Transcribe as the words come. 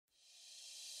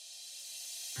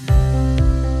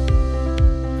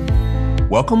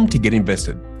Welcome to Get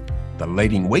Invested, the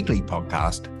leading weekly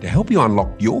podcast to help you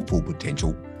unlock your full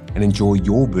potential and enjoy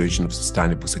your version of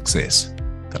sustainable success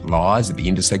that lies at the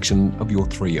intersection of your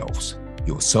three L's: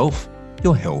 yourself,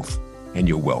 your health, and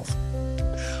your wealth.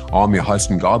 I'm your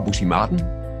host and guide, Bushy Martin,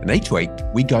 and each week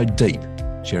we go deep,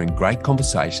 sharing great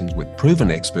conversations with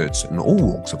proven experts in all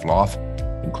walks of life,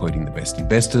 including the best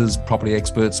investors, property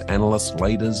experts, analysts,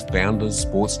 leaders, founders,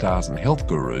 sports stars, and health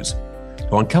gurus,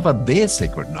 to uncover their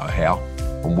secret know-how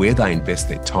on where they invest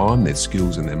their time, their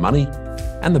skills, and their money,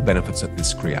 and the benefits that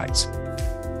this creates.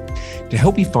 To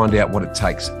help you find out what it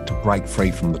takes to break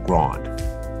free from the grind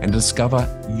and discover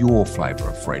your flavour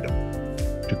of freedom,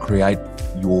 to create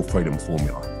your freedom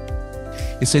formula.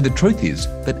 You see, the truth is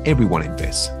that everyone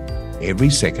invests.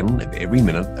 Every second of every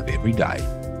minute of every day,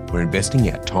 we're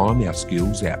investing our time, our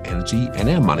skills, our energy, and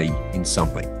our money in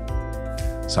something.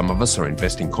 Some of us are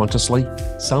investing consciously,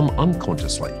 some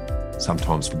unconsciously,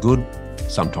 sometimes for good,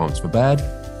 sometimes for bad,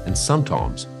 and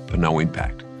sometimes for no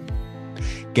impact.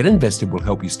 Get Invested will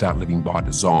help you start living by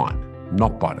design,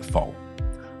 not by default.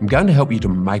 I'm going to help you to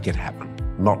make it happen,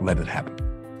 not let it happen.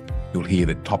 You'll hear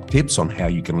the top tips on how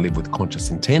you can live with conscious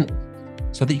intent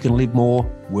so that you can live more,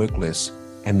 work less,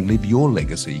 and live your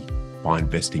legacy by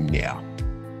investing now.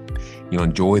 You'll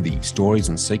enjoy the stories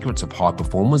and secrets of high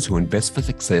performers who invest for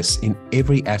success in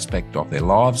every aspect of their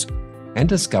lives and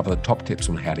discover the top tips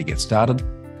on how to get started,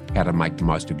 how to make the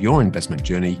most of your investment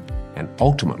journey, and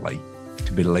ultimately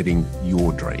to be living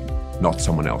your dream, not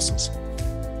someone else's.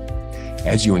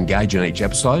 As you engage in each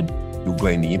episode, you'll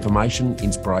glean the information,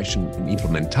 inspiration, and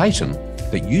implementation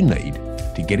that you need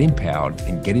to get empowered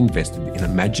and get invested in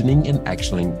imagining and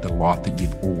actioning the life that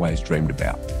you've always dreamed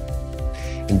about.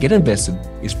 And Get Invested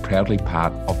is proudly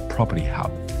part of Property Hub,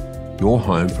 your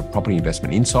home for property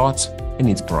investment insights and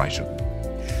inspiration.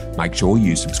 Make sure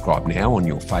you subscribe now on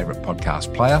your favourite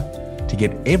podcast player to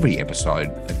get every episode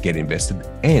of Get Invested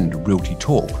and Realty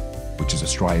Talk, which is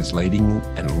Australia's leading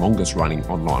and longest running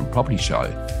online property show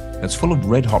that's full of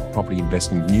red hot property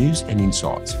investing news and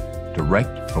insights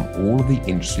direct from all of the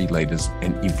industry leaders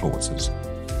and influencers.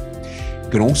 You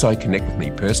can also connect with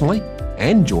me personally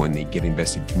and join the Get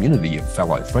Invested community of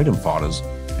fellow freedom fighters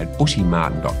at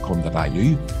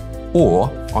bushymartin.com.au or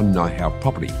on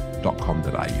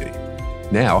knowhowproperty.com.au.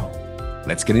 Now,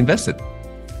 let's get invested.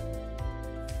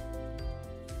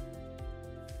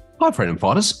 Hi, freedom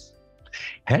fighters.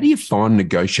 How do you find,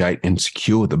 negotiate, and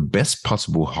secure the best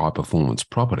possible high-performance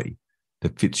property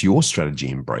that fits your strategy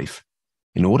and brief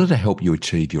in order to help you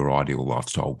achieve your ideal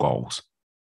lifestyle goals?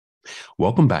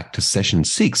 Welcome back to session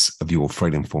 6 of your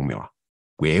Freedom Formula,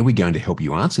 where we're going to help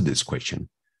you answer this question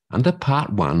under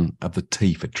part 1 of the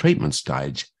T for treatment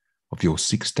stage of your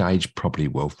 6-stage property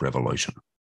wealth revolution.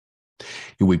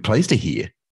 You'll be pleased to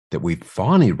hear that we've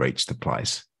finally reached the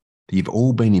place that you've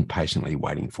all been impatiently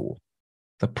waiting for,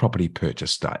 the property purchase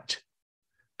stage,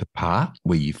 the part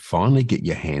where you finally get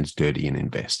your hands dirty and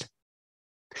invest.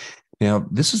 Now,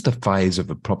 this is the phase of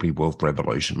the property wealth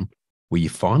revolution where you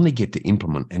finally get to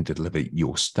implement and deliver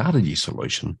your strategy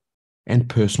solution and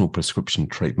personal prescription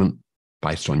treatment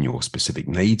based on your specific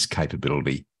needs,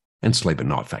 capability, and sleep at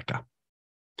night factor.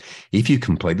 If you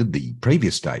completed the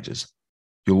previous stages,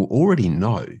 you'll already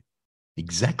know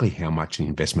exactly how much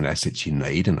investment assets you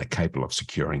need and are capable of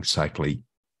securing safely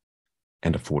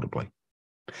and affordably.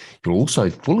 You'll also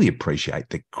fully appreciate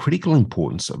the critical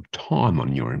importance of time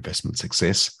on your investment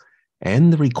success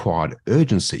and the required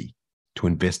urgency to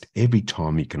invest every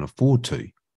time you can afford to,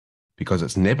 because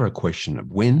it's never a question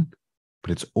of when, but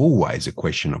it's always a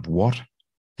question of what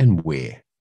and where.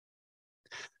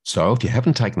 So if you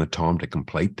haven't taken the time to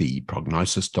complete the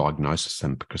prognosis, diagnosis,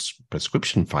 and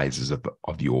prescription phases of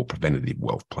your preventative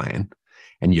wealth plan,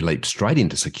 and you leap straight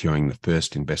into securing the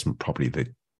first investment property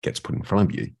that gets put in front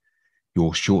of you,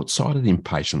 your short-sighted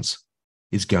impatience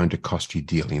is going to cost you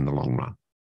dearly in the long run.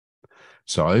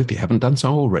 So if you haven't done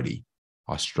so already,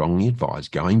 I strongly advise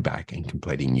going back and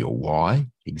completing your why,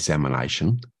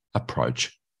 examination,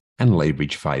 approach, and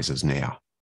leverage phases now.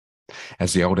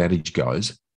 As the old adage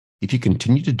goes, if you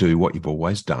continue to do what you've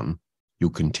always done, you'll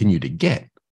continue to get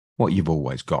what you've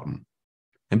always gotten.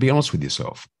 And be honest with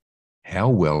yourself, how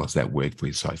well has that worked for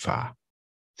you so far?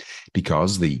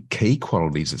 Because the key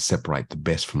qualities that separate the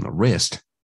best from the rest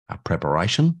are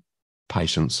preparation,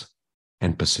 patience,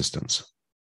 and persistence.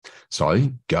 So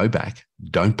go back,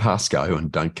 don't pass go,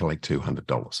 and don't collect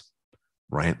 $200.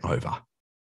 Rant over.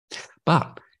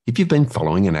 But if you've been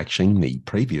following and actioning the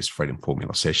previous Freedom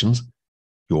Formula sessions,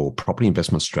 your property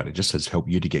investment strategist has helped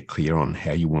you to get clear on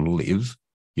how you want to live.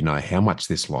 You know how much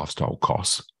this lifestyle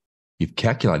costs. You've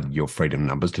calculated your freedom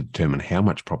numbers to determine how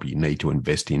much property you need to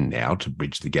invest in now to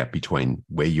bridge the gap between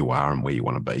where you are and where you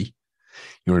want to be.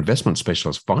 Your investment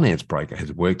specialist finance broker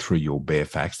has worked through your bare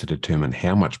facts to determine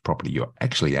how much property you're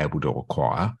actually able to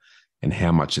acquire and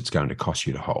how much it's going to cost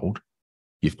you to hold.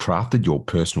 You've crafted your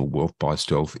personal wealth by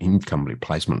stealth income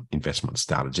replacement investment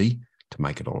strategy to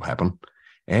make it all happen.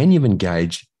 And you've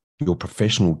engaged your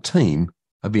professional team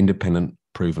of independent,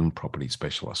 proven property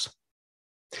specialists.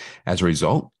 As a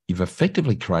result, you've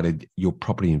effectively created your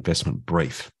property investment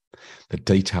brief that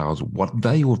details what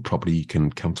value of property you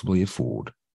can comfortably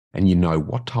afford, and you know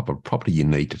what type of property you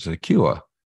need to secure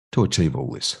to achieve all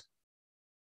this.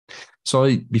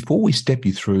 So before we step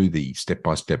you through the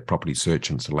step-by-step property search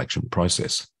and selection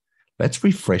process, let's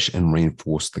refresh and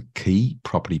reinforce the key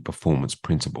property performance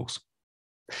principles.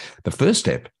 The first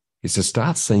step is to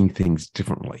start seeing things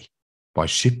differently by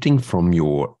shifting from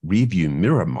your rearview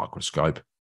mirror microscope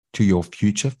to your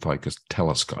future-focused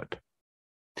telescope.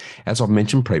 As I've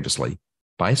mentioned previously,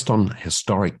 based on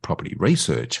historic property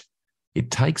research,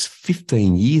 it takes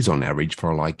 15 years on average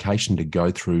for a location to go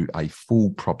through a full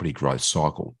property growth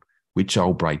cycle, which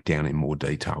I'll break down in more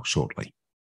detail shortly.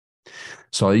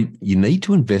 So you need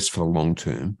to invest for the long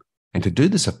term, and to do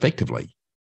this effectively,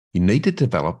 you need to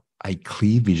develop a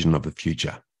clear vision of the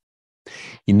future.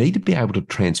 You need to be able to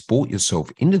transport yourself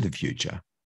into the future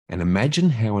and imagine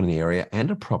how an area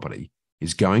and a property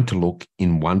is going to look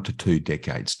in 1 to 2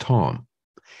 decades' time,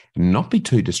 and not be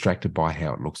too distracted by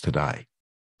how it looks today.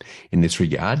 In this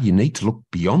regard, you need to look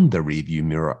beyond the rearview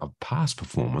mirror of past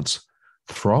performance,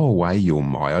 throw away your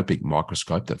myopic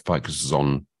microscope that focuses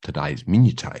on today's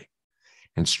minutiae,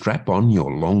 and strap on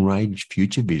your long-range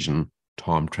future vision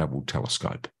time-travel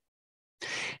telescope.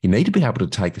 You need to be able to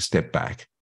take a step back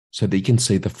so that you can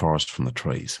see the forest from the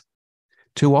trees.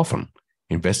 Too often,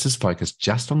 investors focus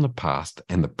just on the past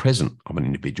and the present of an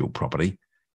individual property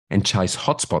and chase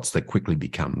hotspots that quickly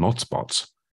become not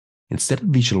spots, instead of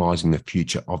visualizing the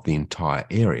future of the entire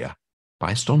area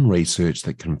based on research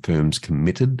that confirms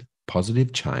committed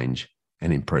positive change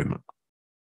and improvement.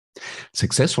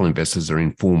 Successful investors are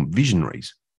informed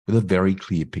visionaries with a very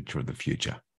clear picture of the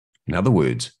future. In other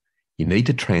words, you need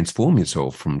to transform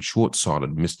yourself from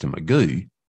short-sighted Mr. Magoo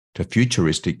to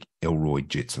futuristic Elroy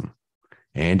Jitson.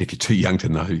 And if you're too young to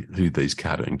know who these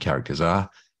cartoon characters are,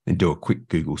 then do a quick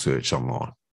Google search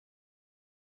online.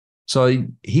 So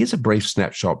here's a brief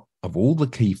snapshot of all the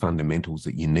key fundamentals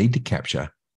that you need to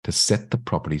capture to set the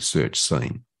property search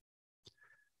scene.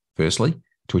 Firstly,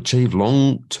 to achieve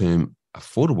long-term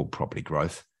affordable property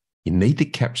growth, you need to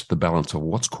capture the balance of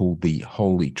what's called the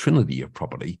holy trinity of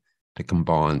property that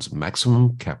combines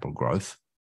maximum capital growth,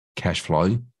 cash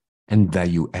flow, and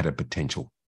value-added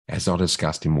potential, as I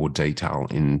discussed in more detail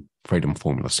in Freedom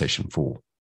Formula Session 4.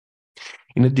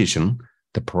 In addition,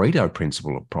 the Pareto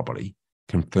principle of property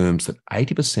confirms that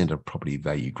 80% of property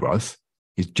value growth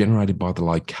is generated by the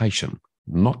location,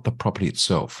 not the property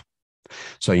itself.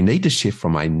 So you need to shift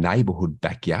from a neighbourhood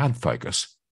backyard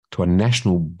focus to a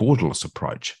national borderless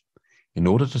approach in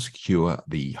order to secure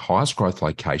the highest growth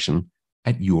location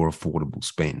at your affordable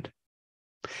spend.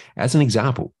 As an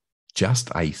example, just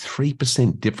a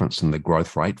 3% difference in the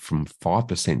growth rate from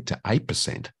 5% to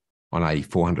 8% on a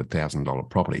 $400,000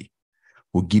 property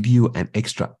will give you an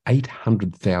extra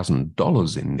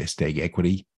 $800,000 in nest egg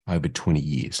equity over 20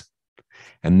 years.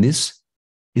 And this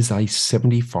is a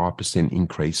 75%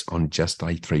 increase on just a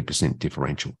 3%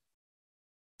 differential.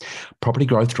 Property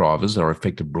growth drivers are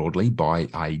affected broadly by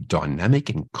a dynamic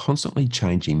and constantly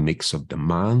changing mix of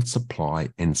demand, supply,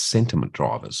 and sentiment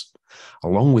drivers,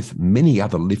 along with many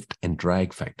other lift and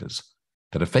drag factors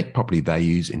that affect property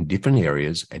values in different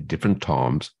areas at different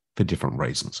times for different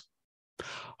reasons.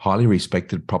 Highly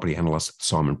respected property analyst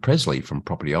Simon Presley from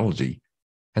Propertyology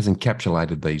has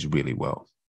encapsulated these really well.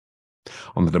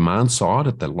 On the demand side,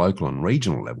 at the local and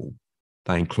regional level,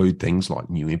 they include things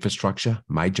like new infrastructure,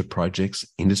 major projects,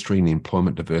 industry and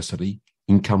employment diversity,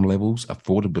 income levels,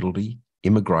 affordability,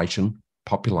 immigration,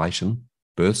 population,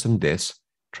 births and deaths,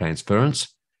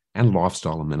 transference, and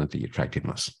lifestyle amenity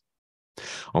attractiveness.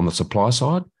 On the supply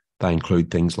side, they include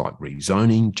things like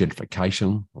rezoning,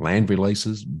 gentrification, land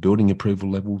releases, building approval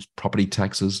levels, property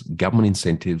taxes, government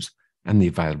incentives, and the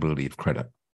availability of credit.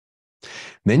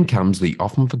 Then comes the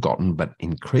often forgotten but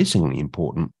increasingly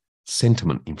important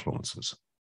sentiment influences.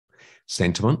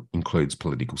 Sentiment includes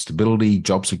political stability,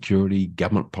 job security,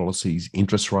 government policies,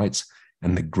 interest rates,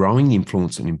 and the growing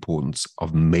influence and importance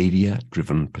of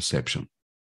media-driven perception.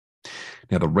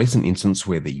 Now, the recent instance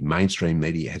where the mainstream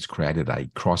media has created a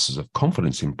crisis of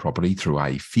confidence in property through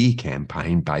a fear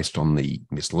campaign based on the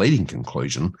misleading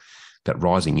conclusion that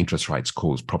rising interest rates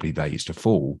cause property values to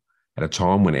fall at a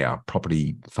time when our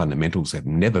property fundamentals have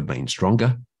never been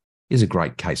stronger, is a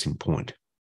great case in point.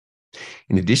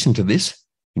 In addition to this,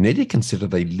 you need to consider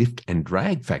the lift and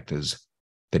drag factors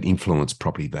that influence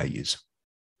property values.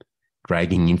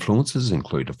 Dragging influences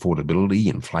include affordability,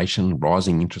 inflation,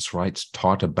 rising interest rates,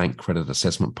 tighter bank credit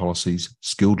assessment policies,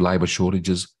 skilled labour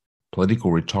shortages,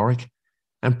 political rhetoric,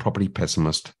 and property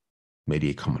pessimist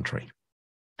media commentary.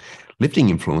 Lifting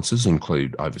influences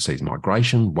include overseas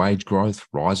migration, wage growth,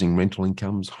 rising rental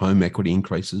incomes, home equity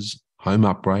increases, home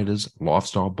upgraders,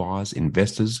 lifestyle buyers,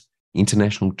 investors,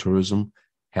 international tourism,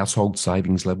 household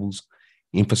savings levels,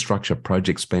 infrastructure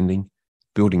project spending,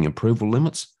 building approval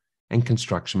limits, and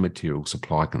construction material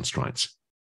supply constraints.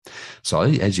 So,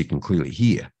 as you can clearly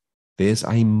hear, there's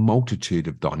a multitude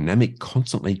of dynamic,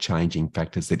 constantly changing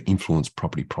factors that influence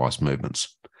property price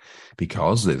movements,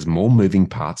 because there's more moving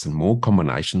parts and more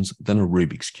combinations than a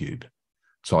Rubik's Cube.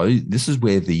 So this is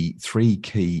where the three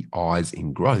key I's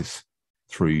in growth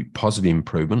through positive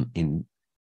improvement in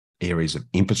areas of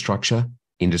infrastructure,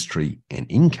 industry, and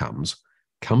incomes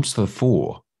comes to the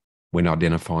fore when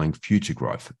identifying future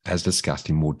growth, as discussed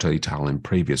in more detail in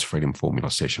previous Freedom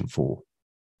Formula Session 4.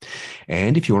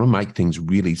 And if you want to make things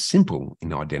really simple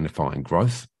in identifying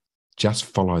growth, just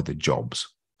follow the jobs,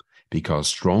 because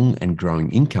strong and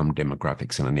growing income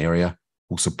demographics in an area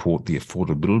will support the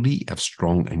affordability of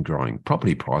strong and growing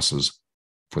property prices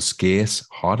for scarce,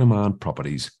 high-demand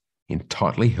properties in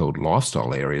tightly held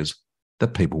lifestyle areas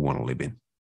that people want to live in.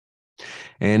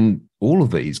 And all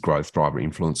of these growth driver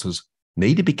influences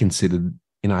need to be considered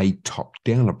in a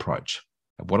top-down approach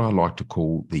at what I like to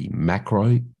call the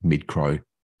macro, micro,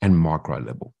 and micro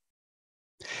level.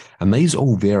 And these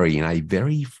all vary in a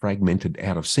very fragmented,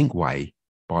 out-of-sync way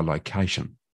by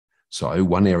location. So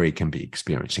one area can be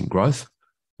experiencing growth,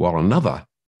 while another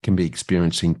can be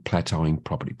experiencing plateauing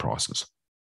property prices.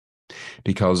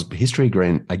 Because history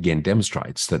again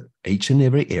demonstrates that each and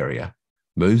every area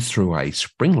moves through a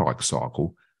spring-like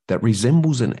cycle that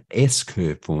resembles an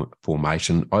S-curve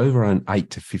formation over an 8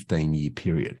 to 15 year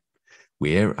period,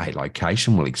 where a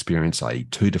location will experience a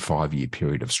 2 to 5 year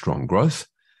period of strong growth,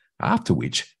 after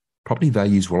which property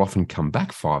values will often come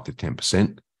back 5 to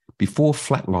 10% before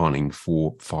flatlining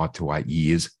for 5 to 8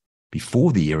 years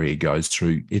before the area goes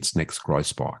through its next growth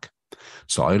spike.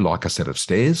 So, like a set of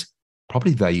stairs,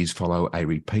 property values follow a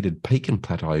repeated peak and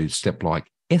plateau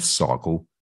step-like S cycle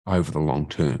over the long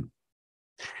term.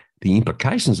 The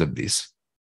implications of this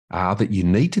are that you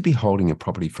need to be holding a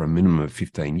property for a minimum of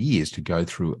 15 years to go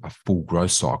through a full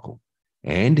growth cycle.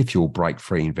 And if your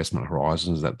break-free investment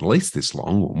horizon is at least this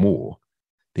long or more,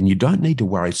 then you don't need to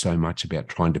worry so much about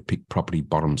trying to pick property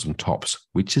bottoms and tops,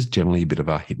 which is generally a bit of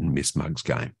a hit and miss mugs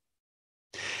game.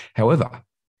 However,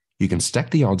 you can stack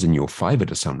the odds in your favour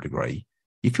to some degree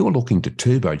if you're looking to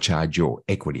turbocharge your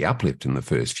equity uplift in the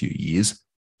first few years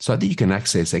so that you can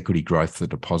access equity growth for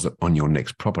deposit on your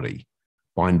next property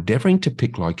by endeavouring to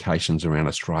pick locations around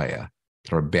Australia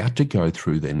that are about to go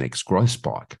through their next growth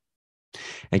spike.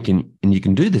 And you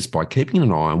can do this by keeping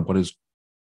an eye on what is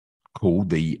called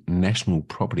the national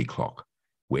property clock,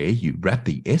 where you wrap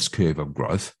the S-curve of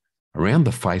growth around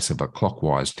the face of a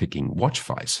clockwise ticking watch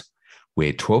face,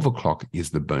 where 12 o'clock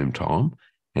is the boom time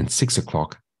and 6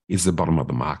 o'clock is the bottom of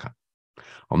the market.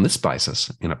 On this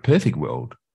basis, in a perfect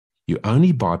world, you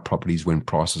only buy properties when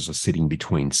prices are sitting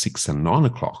between 6 and 9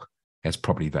 o'clock as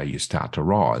property values start to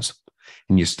rise,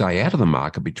 and you stay out of the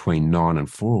market between 9 and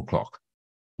 4 o'clock,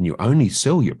 and you only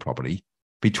sell your property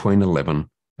between 11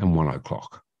 and 1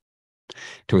 o'clock.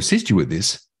 To assist you with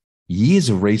this, years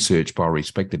of research by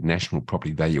respected national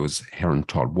property valuers Heron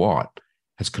Todd White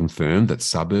has confirmed that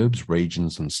suburbs,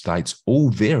 regions and states all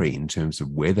vary in terms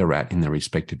of where they're at in their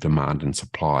respective demand and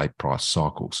supply price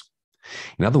cycles.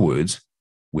 In other words,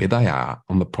 where they are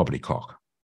on the property clock.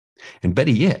 And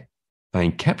better yet, they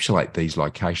encapsulate these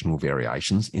locational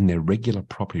variations in their regular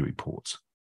property reports.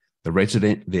 Their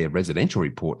residential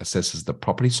report assesses the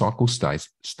property cycle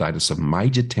status of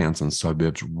major towns and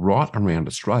suburbs right around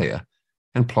Australia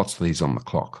and plots these on the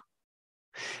clock.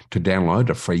 To download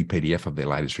a free PDF of their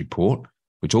latest report,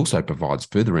 which also provides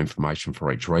further information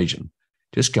for each region,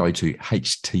 just go to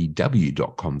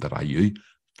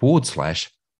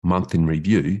htw.com.au/month in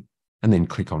review and then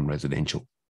click on residential.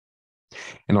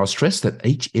 And I stress that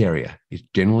each area is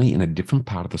generally in a different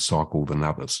part of the cycle than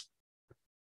others.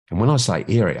 And when I say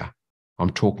area, I'm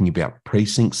talking about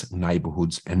precincts,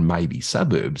 neighbourhoods, and maybe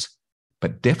suburbs,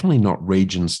 but definitely not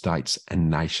regions, states, and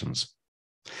nations.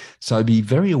 So be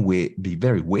very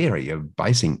wary of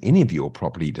basing any of your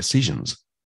property decisions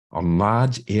on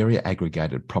large area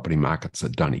aggregated property markets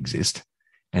that don't exist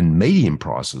and median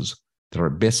prices that are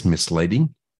at best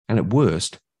misleading and at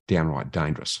worst downright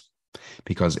dangerous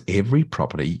because every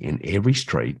property in every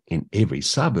street in every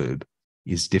suburb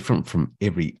is different from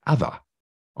every other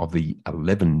of the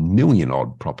 11 million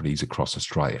odd properties across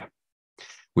Australia,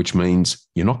 which means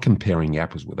you're not comparing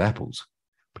apples with apples,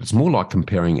 but it's more like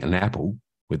comparing an apple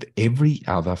with every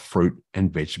other fruit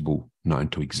and vegetable known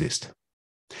to exist,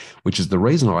 which is the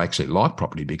reason I actually like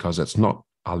property, because it's not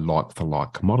a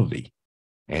like-for-like commodity,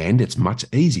 and it's much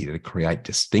easier to create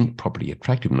distinct property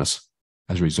attractiveness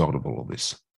as a result of all of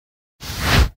this.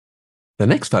 The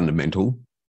next fundamental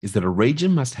is that a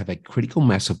region must have a critical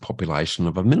mass of population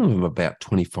of a minimum of about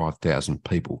 25,000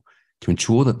 people to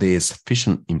ensure that there's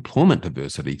sufficient employment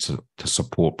diversity to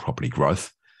support property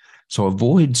growth. So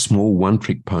avoid small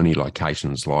one-trick pony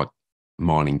locations like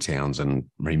mining towns and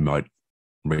remote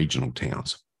regional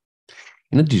towns.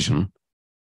 In addition,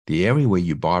 the area where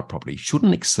you buy a property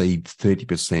shouldn't exceed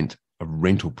 30% of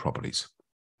rental properties,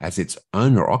 as it's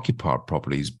owner-occupied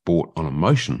properties bought on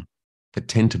emotion that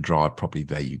tend to drive property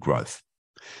value growth.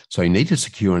 So you need to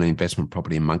secure an investment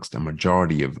property amongst a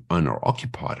majority of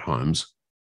owner-occupied homes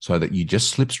so that you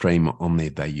just slipstream on their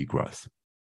value growth.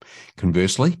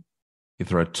 Conversely, if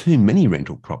there are too many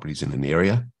rental properties in an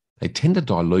area, they tend to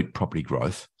dilute property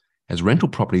growth, as rental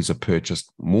properties are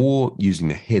purchased more using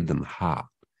the head than the heart,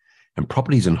 and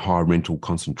properties in high rental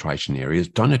concentration areas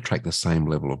don't attract the same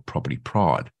level of property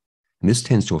pride, and this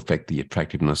tends to affect the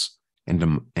attractiveness and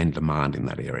demand in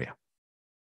that area.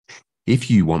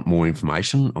 If you want more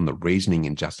information on the reasoning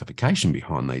and justification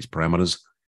behind these parameters,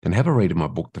 then have a read of my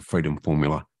book, The Freedom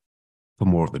Formula, for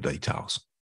more of the details.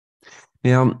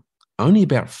 Now, only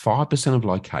about 5% of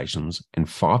locations and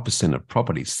 5% of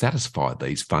properties satisfy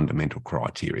these fundamental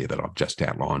criteria that I've just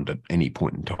outlined at any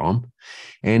point in time,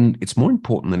 and it's more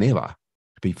important than ever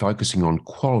to be focusing on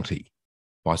quality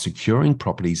by securing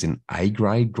properties in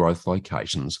A-grade growth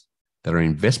locations that are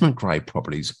investment-grade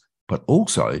properties, but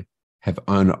also have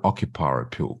owner-occupier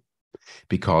appeal,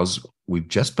 because we've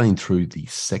just been through the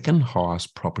second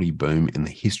highest property boom in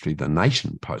the history of the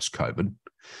nation post-COVID.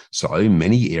 So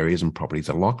many areas and properties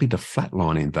are likely to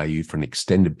flatline in value for an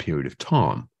extended period of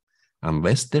time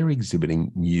unless they're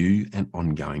exhibiting new and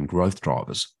ongoing growth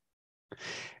drivers.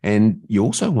 And you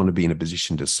also want to be in a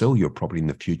position to sell your property in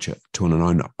the future to an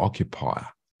owner-occupier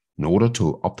in order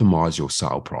to optimize your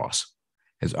sale price,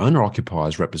 as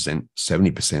owner-occupiers represent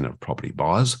 70% of property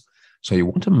buyers. So you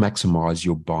want to maximize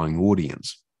your buying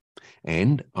audience.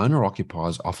 And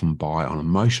owner-occupiers often buy on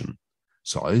emotion,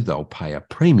 so they'll pay a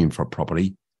premium for a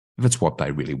property if it's what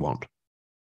they really want.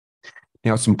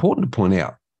 Now, it's important to point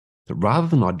out that rather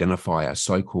than identify a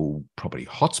so-called property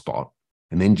hotspot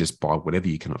and then just buy whatever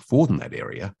you can afford in that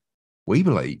area, we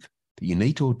believe that you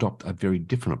need to adopt a very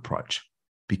different approach,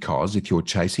 because if you're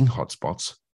chasing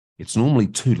hotspots, it's normally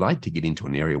too late to get into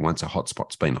an area once a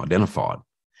hotspot's been identified,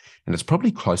 and it's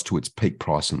probably close to its peak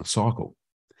price in the cycle.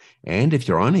 And if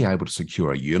you're only able to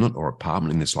secure a unit or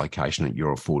apartment in this location at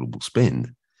your affordable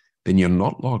spend, then you're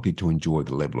not likely to enjoy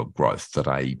the level of growth that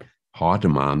a high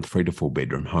demand 3 to 4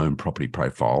 bedroom home property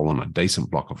profile on a decent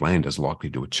block of land is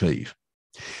likely to achieve.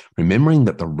 Remembering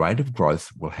that the rate of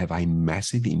growth will have a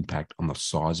massive impact on the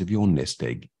size of your nest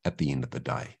egg at the end of the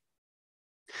day.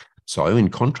 So in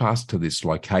contrast to this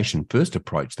location first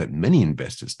approach that many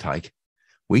investors take,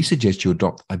 we suggest you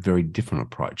adopt a very different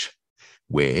approach,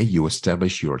 where you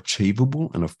establish your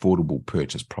achievable and affordable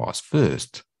purchase price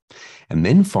first, and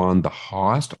then find the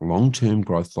highest long-term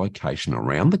growth location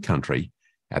around the country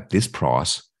at this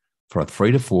price for a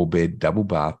 3 to 4 bed, double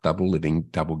bath, double living,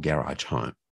 double garage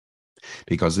home.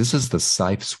 Because this is the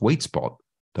safe sweet spot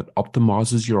that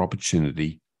optimizes your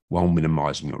opportunity while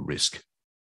minimizing your risk.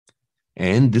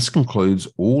 And this concludes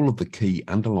all of the key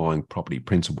underlying property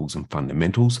principles and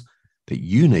fundamentals that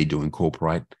you need to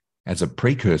incorporate as a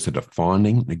precursor to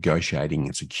finding, negotiating,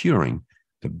 and securing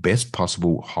the best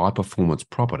possible high-performance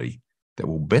property that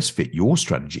will best fit your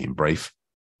strategy and brief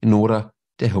in order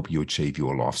to help you achieve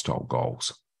your lifestyle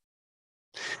goals.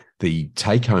 The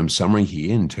take-home summary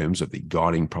here in terms of the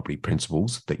guiding property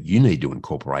principles that you need to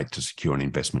incorporate to secure an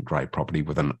investment-grade property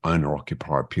with an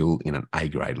owner-occupier appeal in an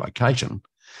A-grade location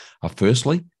are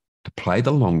firstly, to play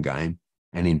the long game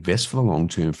and invest for the long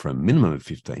term for a minimum of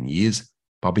 15 years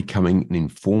by becoming an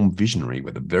informed visionary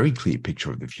with a very clear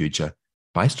picture of the future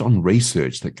based on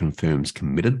research that confirms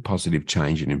committed positive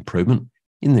change and improvement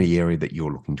in the area that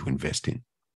you're looking to invest in.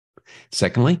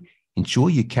 Secondly, ensure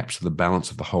you capture the balance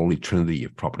of the holy trinity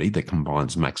of property that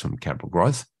combines maximum capital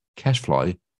growth, cash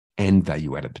flow, and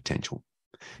value-added potential.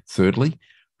 Thirdly,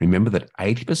 remember that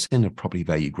 80% of property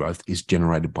value growth is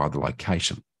generated by the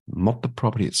location, not the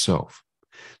property itself.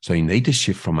 So you need to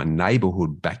shift from a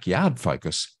neighbourhood backyard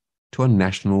focus to a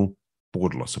national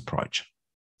borderless approach.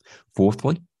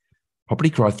 Fourthly, property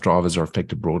growth drivers are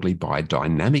affected broadly by a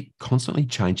dynamic, constantly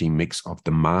changing mix of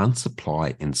demand,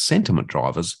 supply, and sentiment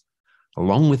drivers,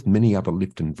 along with many other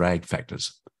lift and drag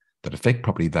factors that affect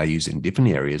property values in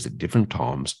different areas at different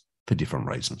times for different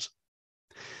reasons.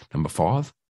 Number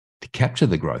 5, to capture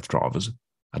the growth drivers,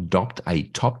 adopt a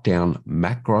top-down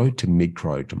macro to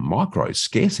micro to micro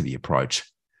scarcity approach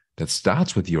that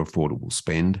starts with your affordable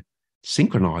spend,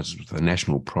 synchronizes with the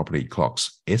National Property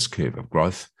Clock's S-curve of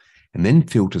growth, and then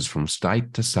filters from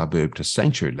state to suburb to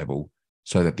sanctuary level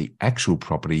so that the actual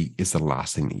property is the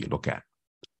last thing that you look at.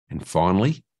 And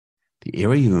finally, the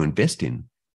area you invest in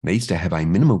needs to have a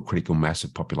minimal critical mass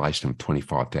of population of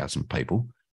 25,000 people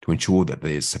to ensure that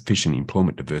there's sufficient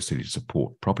employment diversity to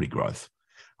support property growth,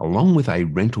 along with a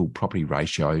rental property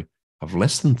ratio of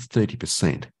less than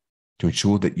 30% to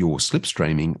ensure that you're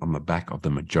slipstreaming on the back of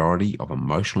the majority of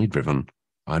emotionally driven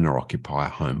owner-occupier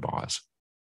home buyers.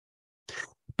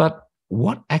 But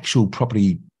what actual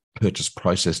property purchase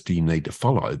process do you need to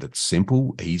follow that's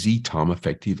simple, easy,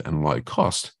 time-effective, and low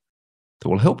cost that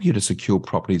will help you to secure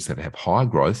properties that have high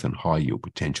growth and high yield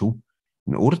potential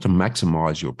in order to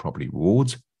maximize your property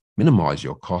rewards, minimize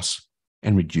your costs,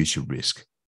 and reduce your risk?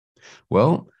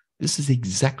 Well, this is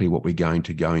exactly what we're going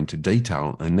to go into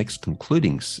detail in the next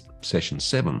concluding session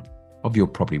 7 of your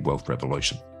Property Wealth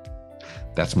Revolution.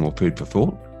 That's more food for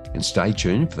thought, and stay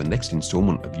tuned for the next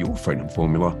installment of your Freedom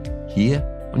Formula here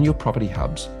on your Property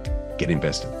Hub's Get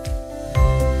Invested.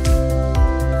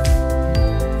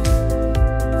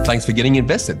 Thanks for getting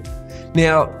invested.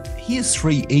 Now, here's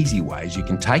 3 easy ways you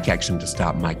can take action to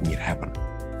start making it happen,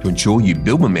 to ensure you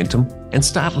build momentum and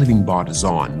start living by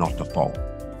design, not default,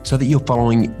 so that you're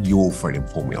following your freedom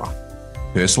formula.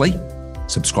 Firstly,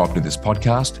 subscribe to this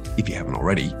podcast if you haven't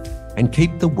already, and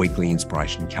keep the weekly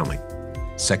inspiration coming.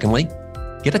 Secondly,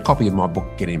 get a copy of my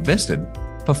book, Get Invested,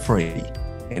 for free,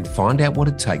 and find out what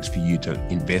it takes for you to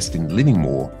invest in living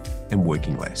more and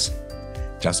working less.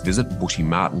 Just visit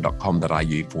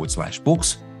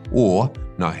bushymartin.com.au/books or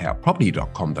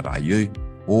knowhowproperty.com.au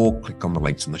or click on the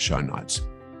links in the show notes.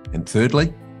 And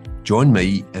thirdly, join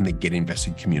me and the Get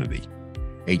Invested community.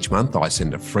 Each month, I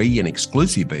send a free and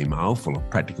exclusive email full of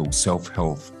practical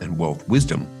self-help and wealth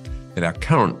wisdom that our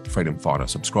current Freedom Fighter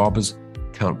subscribers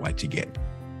can't wait to get.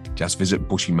 Just visit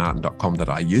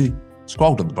bushymartin.com.au,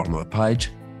 scroll to the bottom of the page,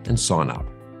 and sign up.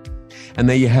 And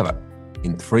there you have it.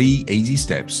 In 3 easy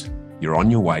steps, you're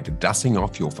on your way to dusting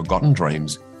off your forgotten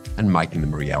dreams and making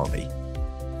them a reality.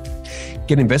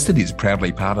 Get Invested is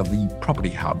proudly part of the Property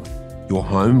Hub, your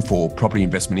home for property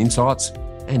investment insights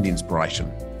and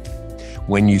inspiration.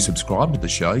 When you subscribe to the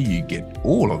show, you get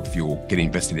all of your Get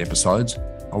Invested episodes,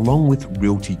 along with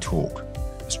Realty Talk,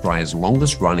 Australia's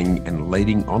longest running and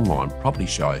leading online property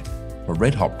show for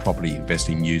red-hot property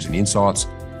investing news and insights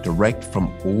direct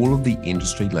from all of the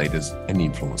industry leaders and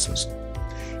influencers.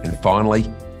 And finally,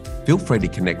 feel free to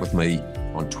connect with me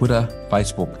on Twitter,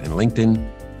 Facebook, and LinkedIn,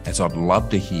 as I'd love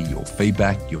to hear your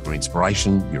feedback, your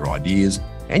inspiration, your ideas,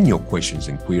 and your questions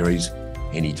and queries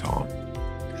anytime.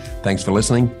 Thanks for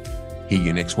listening. Hear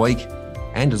you next week.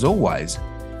 And as always,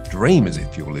 dream as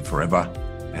if you'll live forever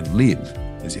and live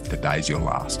as if the day's your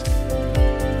last.